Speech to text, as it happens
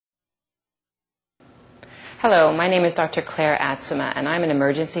Hello, my name is Dr. Clare Atzema, and I'm an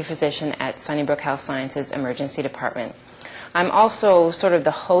emergency physician at Sunnybrook Health Sciences Emergency Department. I'm also sort of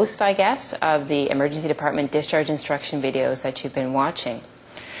the host, I guess, of the Emergency Department discharge instruction videos that you've been watching.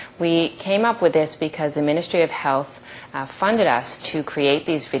 We came up with this because the Ministry of Health funded us to create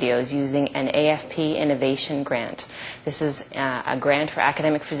these videos using an AFP Innovation Grant. This is a grant for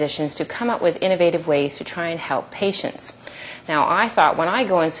academic physicians to come up with innovative ways to try and help patients. Now, I thought when I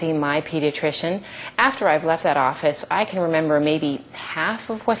go and see my pediatrician, after I've left that office, I can remember maybe half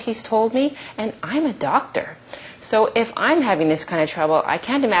of what he's told me, and I'm a doctor. So if I'm having this kind of trouble, I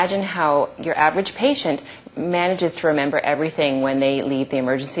can't imagine how your average patient manages to remember everything when they leave the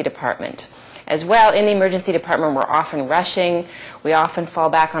emergency department. As well, in the emergency department, we're often rushing. We often fall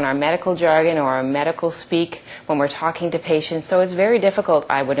back on our medical jargon or our medical speak when we're talking to patients. So it's very difficult,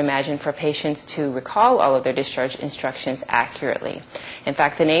 I would imagine, for patients to recall all of their discharge instructions accurately. In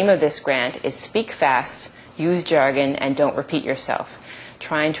fact, the name of this grant is Speak Fast, Use Jargon, and Don't Repeat Yourself,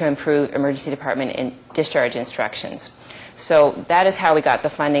 trying to improve emergency department discharge instructions. So that is how we got the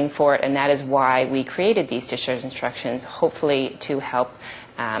funding for it, and that is why we created these discharge instructions, hopefully to help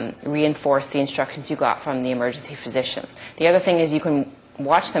reinforce the instructions you got from the emergency physician. The other thing is you can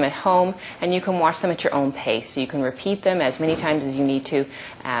watch them at home, and you can watch them at your own pace. So you can repeat them as many times as you need to,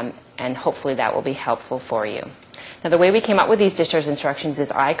 and hopefully that will be helpful for you. Now, the way we came up with these discharge instructions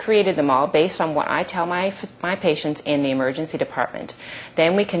is I created them all based on what I tell my patients in the emergency department.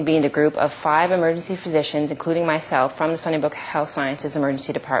 Then we convened a group of 5 emergency physicians, including myself, from the Sunnybrook Health Sciences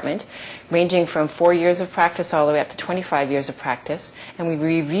Emergency Department, ranging from 4 years of practice all the way up to 25 years of practice. And we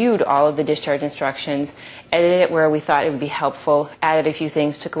reviewed all of the discharge instructions, edited it where we thought it would be helpful, added a few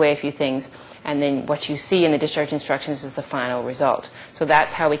things, took away a few things, and then what you see in the discharge instructions is the final result. So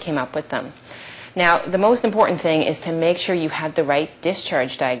that's how we came up with them. Now, the most important thing is to make sure you have the right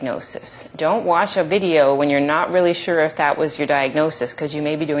discharge diagnosis. Don't watch a video when you're not really sure if that was your diagnosis, because you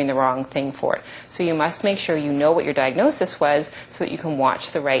may be doing the wrong thing for it. So you must make sure you know what your diagnosis was so that you can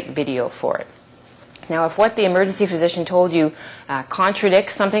watch the right video for it. Now, if what the emergency physician told you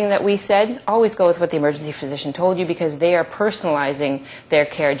contradicts something that we said, always go with what the emergency physician told you, because they are personalizing their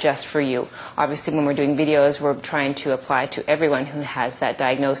care just for you. Obviously, when we're doing videos, we're trying to apply to everyone who has that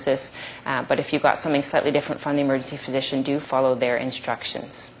diagnosis. But if you've got something slightly different from the emergency physician, do follow their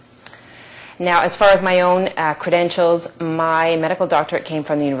instructions. Now, as far as my own credentials, my medical doctorate came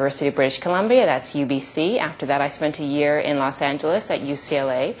from the University of British Columbia, that's UBC. After that, I spent a year in Los Angeles at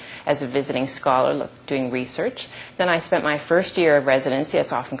UCLA as a visiting scholar doing research. Then I spent my first year of residency,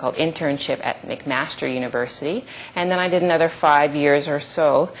 that's often called internship, at McMaster University. And then I did another 5 years or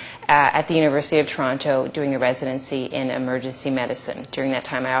so at the University of Toronto doing a residency in emergency medicine. During that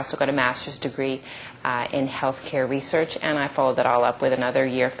time, I also got a master's degree in healthcare research, and I followed that all up with another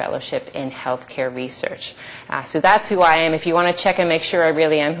year fellowship in healthcare research. So that's who I am. If you want to check and make sure I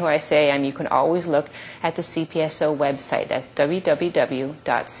really am who I say I am, you can always look at the CPSO website. That's www.cpso.on.ca.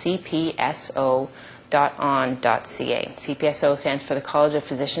 CPSO stands for the College of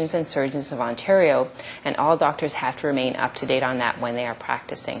Physicians and Surgeons of Ontario, and all doctors have to remain up to date on that when they are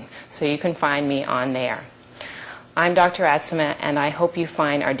practicing. So you can find me on there. I'm Dr. Atzema, and I hope you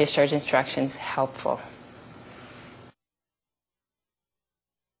find our discharge instructions helpful.